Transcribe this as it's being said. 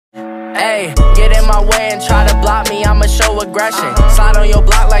Ayy, get in my way and try to block me, I'ma show aggression. Slide on your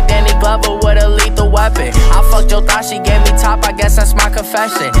block like Danny Glover with a lethal weapon. I fucked your thought, she gave me top, I guess that's my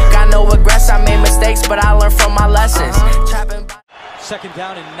confession. Got no regrets, I made mistakes, but I learned from my lessons. Second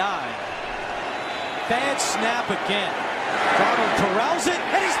down and 9. Bad snap again. Donald corrals it,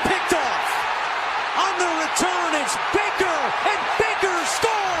 and he's picked off. On the return, it's Baker, and Baker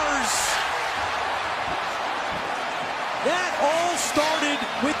scores! That all started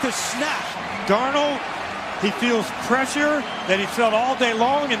with the snap. Darnold, he feels pressure that he felt all day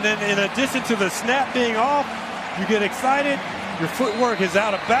long, and then in addition to the snap being off, you get excited, your footwork is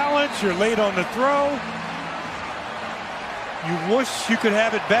out of balance, you're late on the throw. You wish you could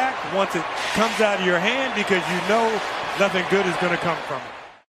have it back once it comes out of your hand because you know nothing good is going to come from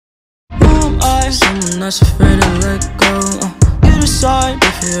it. Who am I? Someone that's afraid to let go. You decide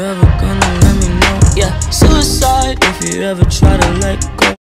if you're ever gonna let me know. Yeah, suicide if you ever try to let go.